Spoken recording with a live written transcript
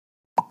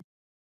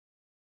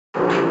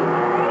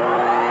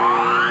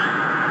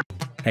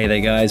Hey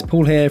there guys,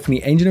 Paul here from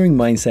the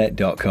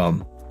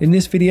engineeringmindset.com. In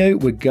this video,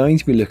 we're going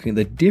to be looking at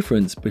the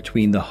difference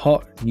between the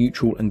hot,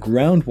 neutral and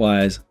ground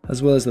wires,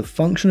 as well as the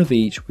function of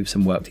each with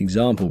some worked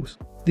examples.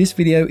 This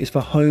video is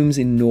for homes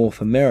in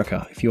North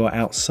America. If you are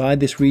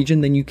outside this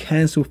region, then you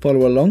can still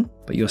follow along,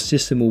 but your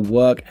system will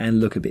work and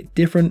look a bit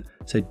different,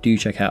 so do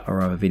check out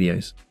our other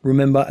videos.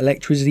 Remember,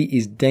 electricity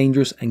is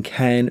dangerous and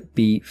can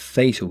be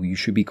fatal. You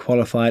should be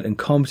qualified and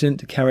competent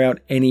to carry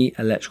out any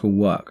electrical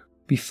work.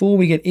 Before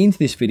we get into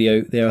this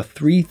video, there are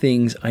 3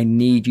 things I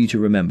need you to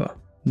remember.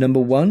 Number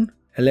 1,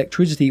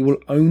 electricity will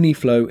only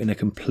flow in a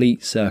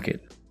complete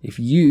circuit. If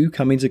you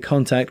come into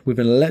contact with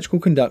an electrical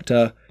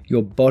conductor,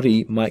 your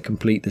body might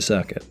complete the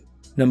circuit.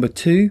 Number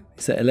 2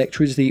 is that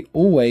electricity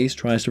always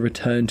tries to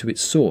return to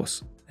its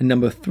source. And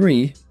number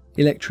 3,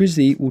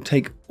 electricity will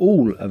take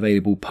all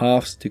available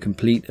paths to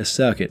complete a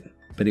circuit,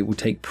 but it will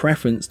take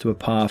preference to a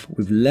path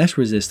with less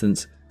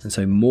resistance, and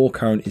so more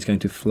current is going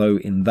to flow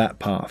in that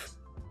path.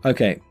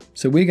 Okay,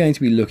 so we're going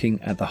to be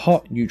looking at the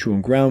hot, neutral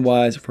and ground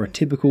wires for a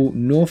typical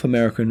North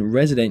American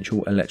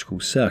residential electrical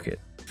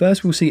circuit.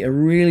 First, we'll see a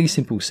really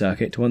simple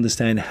circuit to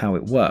understand how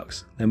it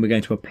works. Then we're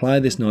going to apply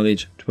this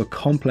knowledge to a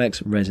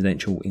complex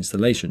residential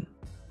installation.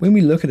 When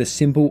we look at a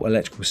simple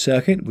electrical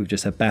circuit with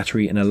just a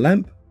battery and a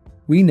lamp,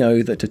 we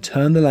know that to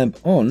turn the lamp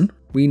on,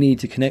 we need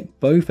to connect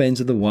both ends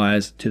of the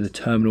wires to the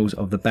terminals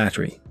of the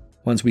battery.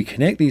 Once we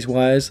connect these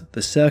wires,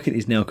 the circuit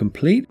is now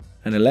complete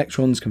and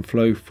electrons can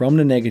flow from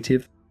the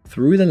negative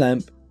through the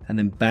lamp and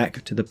then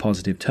back to the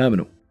positive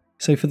terminal.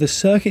 So for the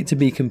circuit to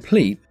be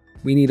complete,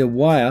 we need a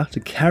wire to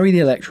carry the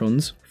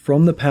electrons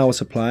from the power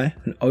supply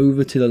and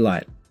over to the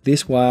light.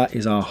 This wire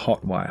is our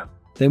hot wire.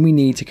 Then we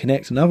need to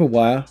connect another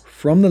wire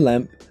from the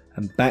lamp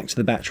and back to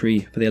the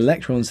battery for the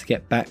electrons to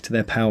get back to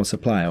their power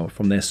supply or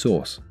from their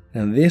source.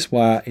 Now this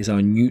wire is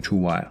our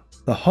neutral wire.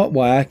 The hot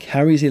wire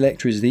carries the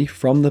electricity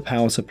from the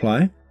power supply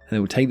and it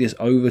will take this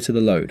over to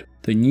the load.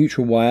 The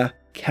neutral wire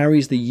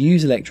carries the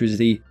used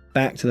electricity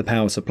back to the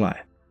power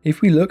supply.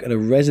 If we look at a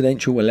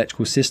residential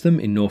electrical system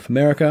in North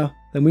America,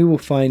 then we will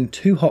find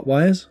 2 hot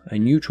wires, a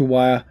neutral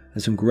wire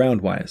and some ground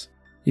wires.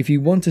 If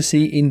you want to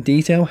see in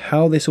detail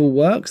how this all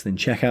works, then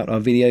check out our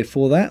video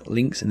for that,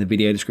 links in the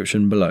video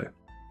description below.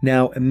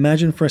 Now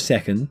imagine for a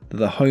second that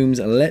the home's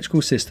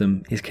electrical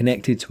system is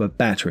connected to a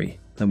battery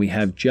and we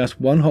have just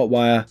one hot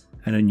wire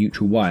and a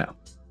neutral wire.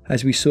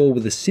 As we saw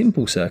with a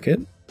simple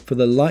circuit, for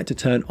the light to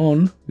turn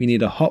on, we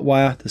need a hot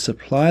wire to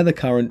supply the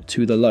current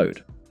to the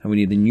load, and we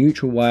need the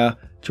neutral wire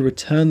to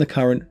return the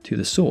current to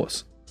the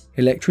source.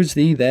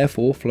 Electricity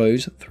therefore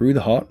flows through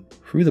the hot,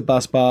 through the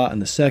bus bar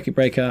and the circuit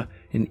breaker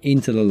and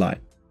into the light.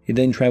 It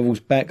then travels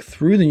back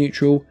through the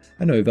neutral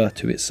and over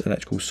to its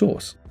electrical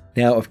source.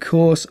 Now of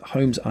course,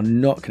 homes are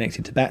not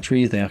connected to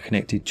batteries, they are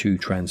connected to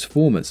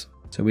transformers.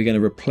 So we're going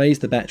to replace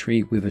the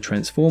battery with a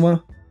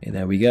transformer, and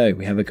there we go,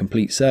 we have a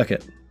complete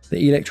circuit.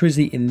 The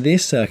electricity in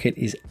this circuit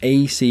is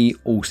AC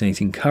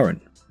alternating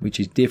current, which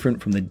is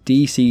different from the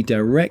DC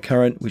direct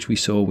current which we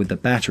saw with the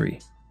battery.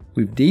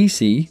 With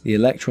DC, the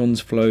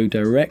electrons flow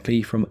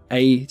directly from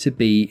A to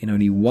B in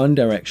only one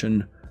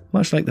direction,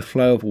 much like the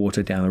flow of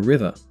water down a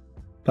river.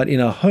 But in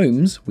our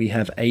homes, we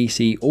have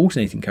AC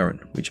alternating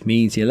current, which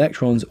means the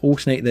electrons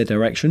alternate their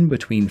direction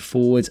between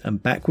forwards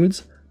and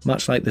backwards,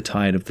 much like the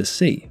tide of the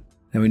sea.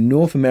 Now in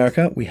North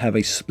America, we have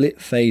a split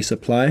phase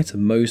supply to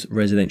most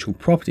residential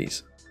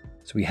properties.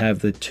 So we have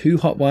the 2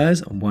 hot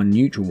wires and 1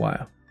 neutral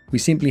wire. We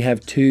simply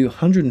have 2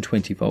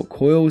 120 volt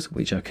coils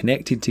which are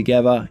connected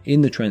together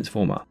in the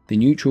transformer. The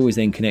neutral is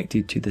then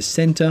connected to the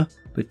center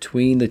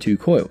between the 2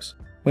 coils.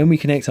 When we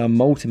connect our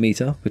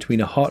multimeter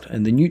between a hot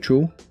and the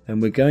neutral, then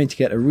we're going to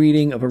get a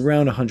reading of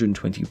around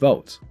 120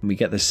 volts. And we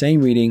get the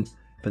same reading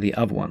for the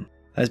other one.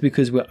 That's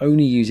because we're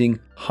only using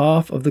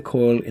half of the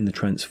coil in the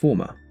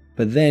transformer.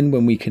 But then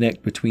when we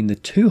connect between the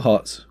 2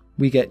 hots,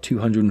 we get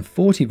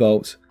 240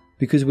 volts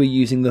because we're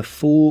using the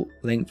full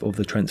length of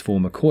the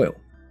transformer coil.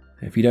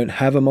 If you don't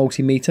have a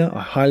multimeter,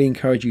 I highly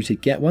encourage you to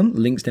get one,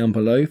 links down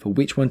below for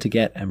which one to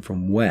get and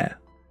from where.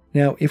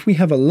 Now, if we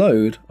have a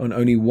load on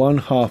only one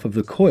half of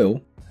the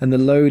coil, and the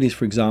load is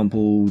for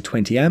example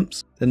 20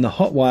 amps, then the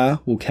hot wire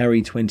will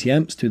carry 20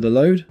 amps to the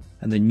load,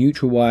 and the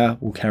neutral wire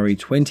will carry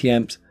 20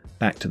 amps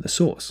back to the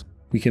source.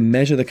 We can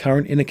measure the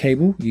current in a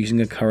cable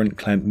using a current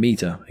clamp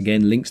meter,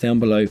 again links down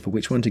below for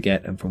which one to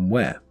get and from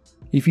where.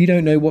 If you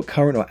don't know what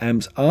current or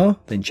amps are,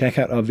 then check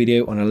out our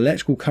video on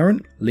electrical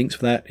current, links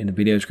for that in the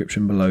video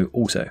description below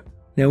also.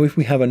 Now if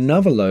we have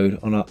another load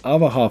on our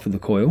other half of the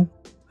coil,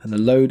 and the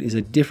load is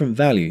a different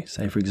value,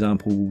 say for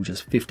example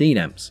just 15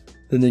 amps,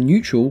 then the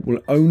neutral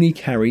will only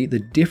carry the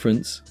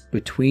difference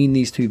between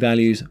these 2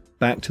 values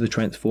back to the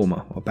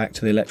transformer or back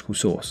to the electrical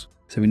source.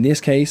 So in this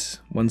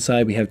case, one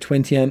side we have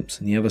 20 amps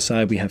and the other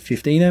side we have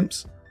 15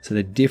 amps, so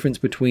the difference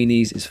between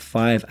these is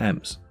 5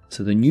 amps.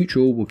 So the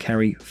neutral will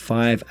carry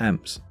 5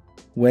 amps.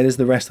 Where does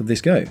the rest of this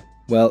go?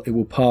 Well, it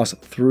will pass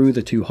through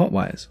the 2 hot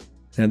wires.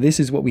 Now this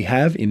is what we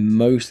have in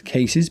most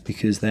cases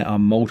because there are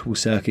multiple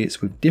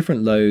circuits with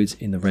different loads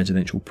in the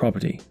residential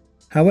property.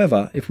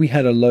 However, if we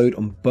had a load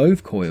on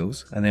both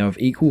coils and they are of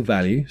equal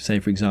value, say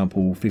for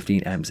example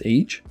 15 amps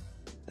each,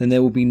 then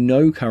there will be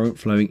no current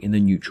flowing in the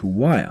neutral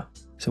wire.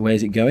 So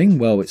where's it going?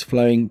 Well, it's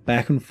flowing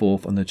back and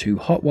forth on the two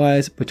hot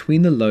wires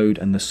between the load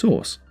and the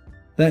source.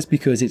 That's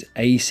because it's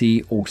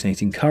AC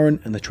alternating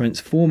current and the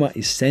transformer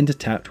is center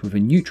tapped with a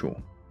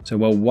neutral. So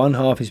while one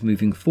half is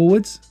moving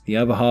forwards, the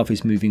other half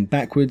is moving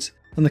backwards,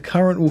 and the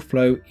current will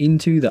flow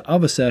into the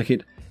other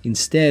circuit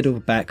instead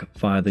of back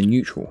via the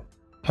neutral.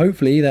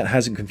 Hopefully that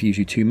hasn't confused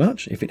you too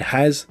much. If it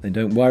has, then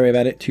don't worry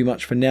about it too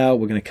much for now.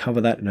 We're going to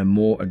cover that in a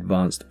more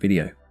advanced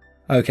video.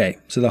 Okay,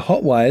 so the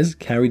hot wires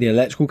carry the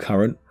electrical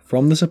current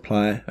from the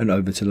supply and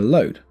over to the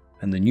load,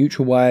 and the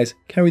neutral wires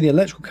carry the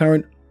electrical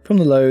current from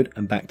the load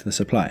and back to the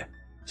supply.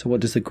 So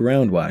what does the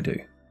ground wire do?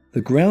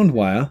 The ground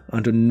wire,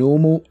 under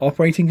normal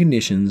operating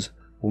conditions,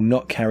 will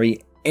not carry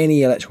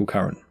any electrical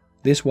current.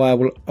 This wire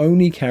will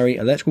only carry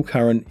electrical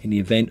current in the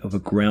event of a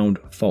ground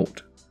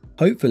fault.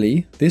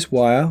 Hopefully, this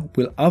wire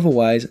will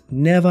otherwise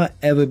never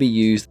ever be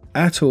used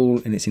at all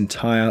in its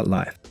entire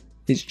life.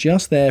 It's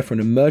just there for an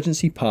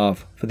emergency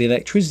path for the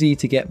electricity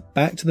to get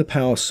back to the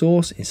power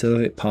source instead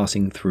of it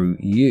passing through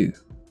you.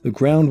 The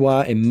ground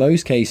wire in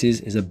most cases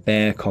is a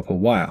bare copper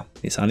wire.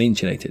 It's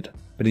uninsulated,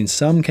 but in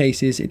some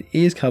cases it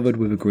is covered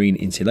with a green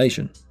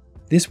insulation.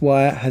 This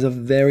wire has a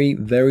very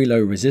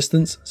low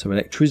resistance, so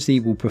electricity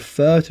will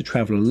prefer to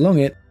travel along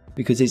it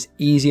because it's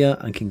easier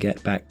and can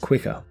get back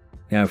quicker.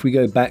 Now if we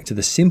go back to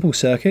the simple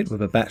circuit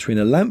with a battery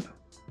and a lamp,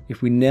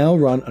 if we now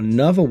run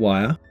another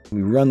wire,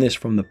 we run this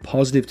from the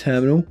positive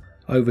terminal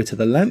over to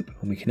the lamp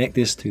and we connect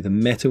this to the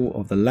metal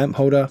of the lamp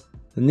holder,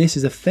 then this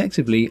is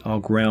effectively our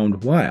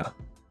ground wire.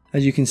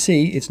 As you can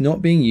see, it's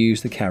not being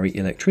used to carry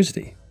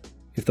electricity.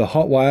 If the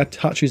hot wire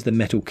touches the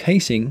metal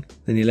casing,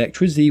 then the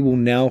electricity will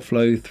now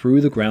flow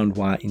through the ground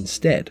wire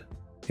instead.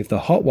 If the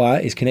hot wire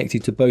is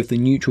connected to both the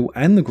neutral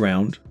and the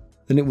ground,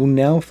 then it will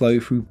now flow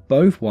through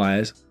both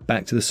wires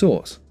back to the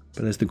source.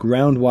 But as the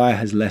ground wire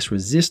has less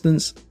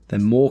resistance,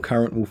 then more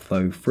current will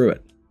flow through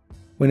it.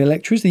 When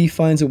electricity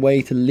finds a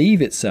way to leave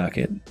its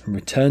circuit and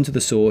return to the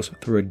source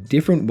through a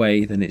different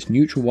way than its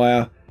neutral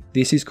wire,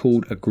 this is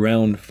called a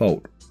ground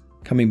fault.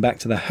 Coming back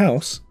to the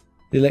house,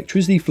 the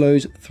electricity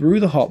flows through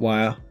the hot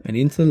wire and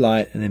into the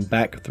light and then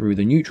back through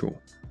the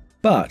neutral.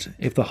 But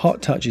if the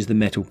hot touches the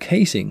metal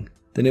casing,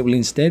 then it will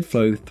instead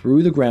flow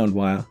through the ground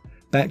wire,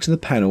 back to the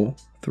panel,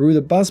 through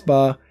the bus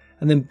bar,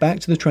 and then back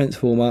to the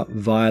transformer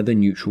via the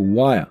neutral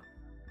wire.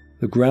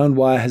 The ground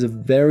wire has a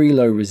very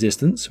low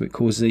resistance, so it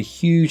causes a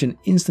huge and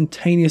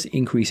instantaneous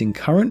increase in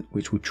current,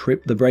 which will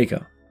trip the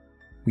breaker.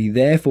 We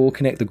therefore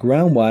connect the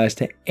ground wires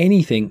to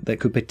anything that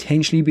could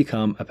potentially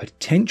become a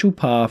potential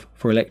path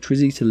for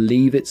electricity to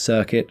leave its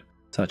circuit,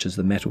 such as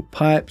the metal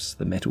pipes,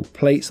 the metal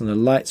plates on the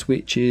light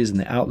switches and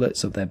the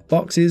outlets of their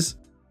boxes.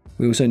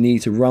 We also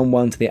need to run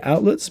one to the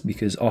outlets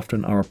because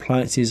often our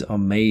appliances are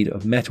made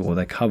of metal or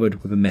they're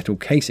covered with a metal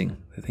casing,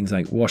 things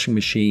like washing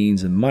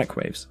machines and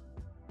microwaves.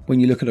 When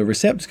you look at a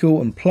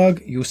receptacle and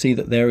plug, you'll see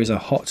that there is a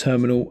hot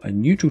terminal, a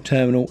neutral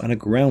terminal, and a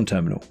ground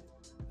terminal.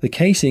 The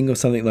casing of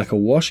something like a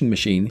washing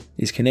machine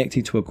is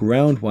connected to a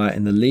ground wire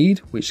in the lead,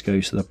 which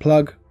goes to the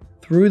plug,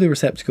 through the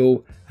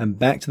receptacle, and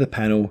back to the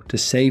panel to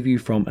save you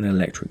from an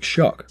electric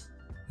shock.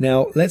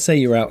 Now, let's say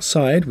you're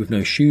outside with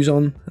no shoes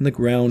on and the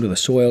ground or the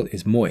soil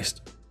is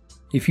moist.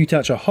 If you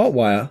touch a hot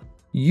wire,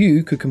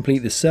 you could complete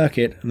the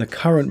circuit and the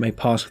current may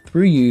pass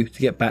through you to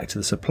get back to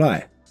the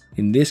supply.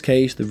 In this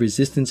case, the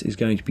resistance is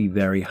going to be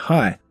very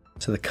high,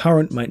 so the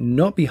current might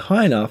not be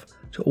high enough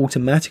to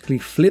automatically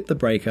flip the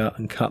breaker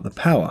and cut the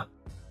power.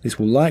 This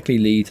will likely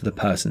lead to the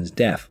person's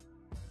death.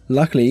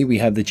 Luckily, we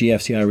have the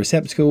GFCI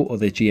receptacle or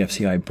the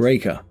GFCI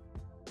breaker.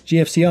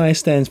 GFCI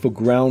stands for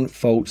Ground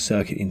Fault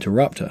Circuit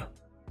Interrupter.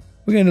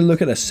 We're going to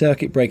look at a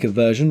circuit breaker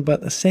version,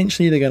 but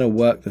essentially they're going to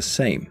work the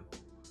same.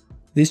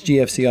 This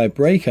GFCI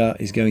breaker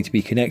is going to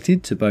be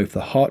connected to both the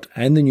hot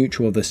and the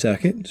neutral of the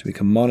circuit, so we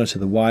can monitor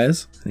the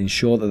wires and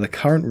ensure that the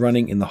current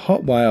running in the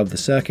hot wire of the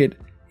circuit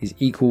is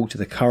equal to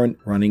the current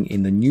running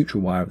in the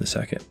neutral wire of the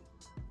circuit.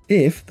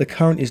 If the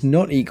current is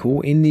not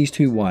equal in these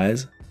two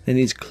wires, then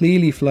it is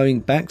clearly flowing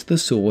back to the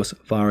source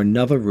via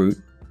another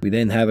route. We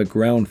then have a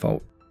ground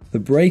fault. The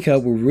breaker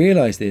will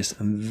realize this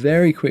and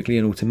very quickly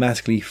and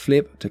automatically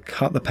flip to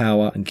cut the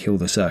power and kill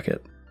the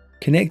circuit.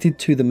 Connected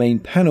to the main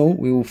panel,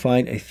 we will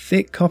find a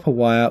thick copper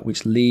wire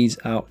which leads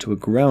out to a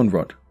ground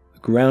rod.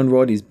 The ground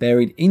rod is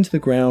buried into the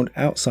ground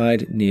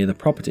outside near the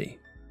property.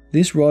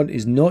 This rod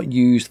is not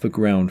used for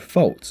ground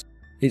faults.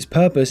 Its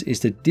purpose is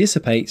to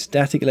dissipate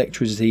static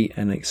electricity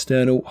and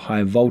external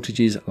high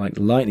voltages like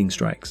lightning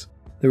strikes.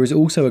 There is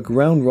also a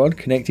ground rod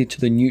connected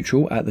to the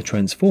neutral at the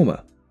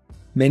transformer.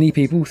 Many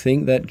people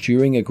think that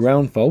during a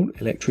ground fault,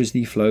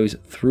 electricity flows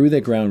through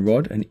their ground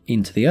rod and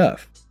into the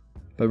earth.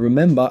 But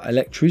remember,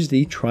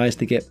 electricity tries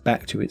to get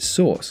back to its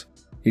source.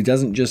 It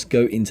doesn't just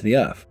go into the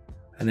earth.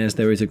 And as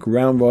there is a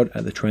ground rod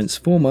at the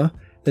transformer,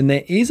 then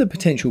there is a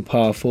potential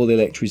path for the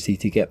electricity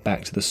to get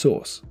back to the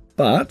source.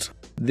 But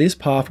this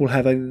path will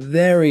have a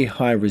very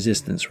high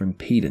resistance or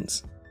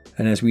impedance.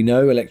 And as we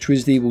know,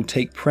 electricity will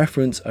take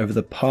preference over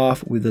the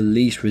path with the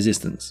least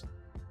resistance.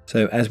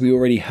 So as we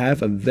already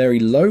have a very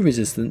low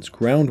resistance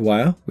ground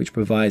wire, which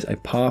provides a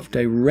path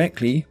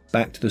directly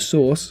back to the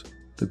source,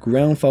 the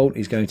ground fault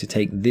is going to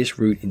take this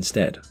route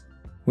instead.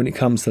 When it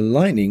comes to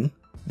lightning,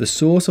 the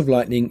source of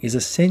lightning is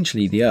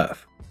essentially the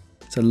earth.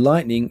 So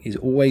lightning is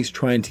always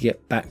trying to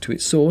get back to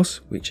its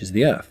source, which is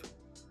the earth.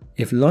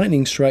 If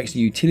lightning strikes the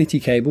utility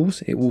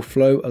cables, it will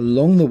flow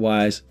along the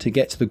wires to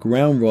get to the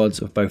ground rods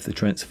of both the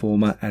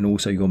transformer and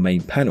also your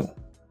main panel.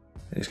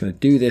 And it's going to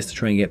do this to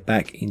try and get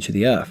back into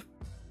the earth.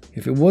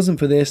 If it wasn't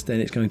for this, then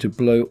it's going to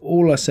blow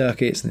all our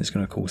circuits and it's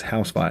going to cause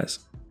house fires.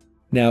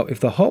 Now, if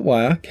the hot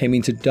wire came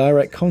into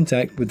direct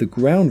contact with the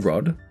ground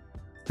rod,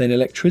 then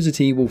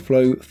electricity will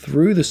flow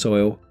through the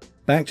soil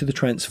back to the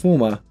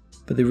transformer,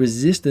 but the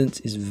resistance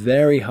is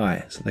very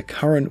high, so the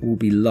current will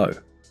be low.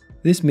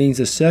 This means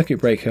the circuit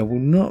breaker will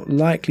not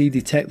likely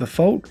detect the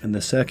fault and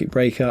the circuit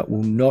breaker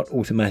will not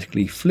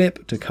automatically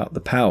flip to cut the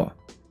power.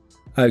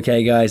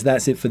 Okay guys,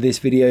 that's it for this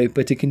video,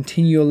 but to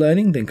continue your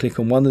learning, then click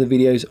on one of the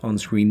videos on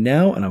screen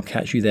now and I'll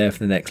catch you there for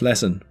the next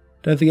lesson.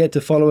 Don't forget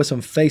to follow us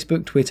on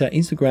Facebook, Twitter,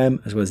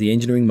 Instagram, as well as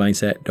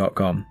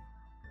theengineeringmindset.com.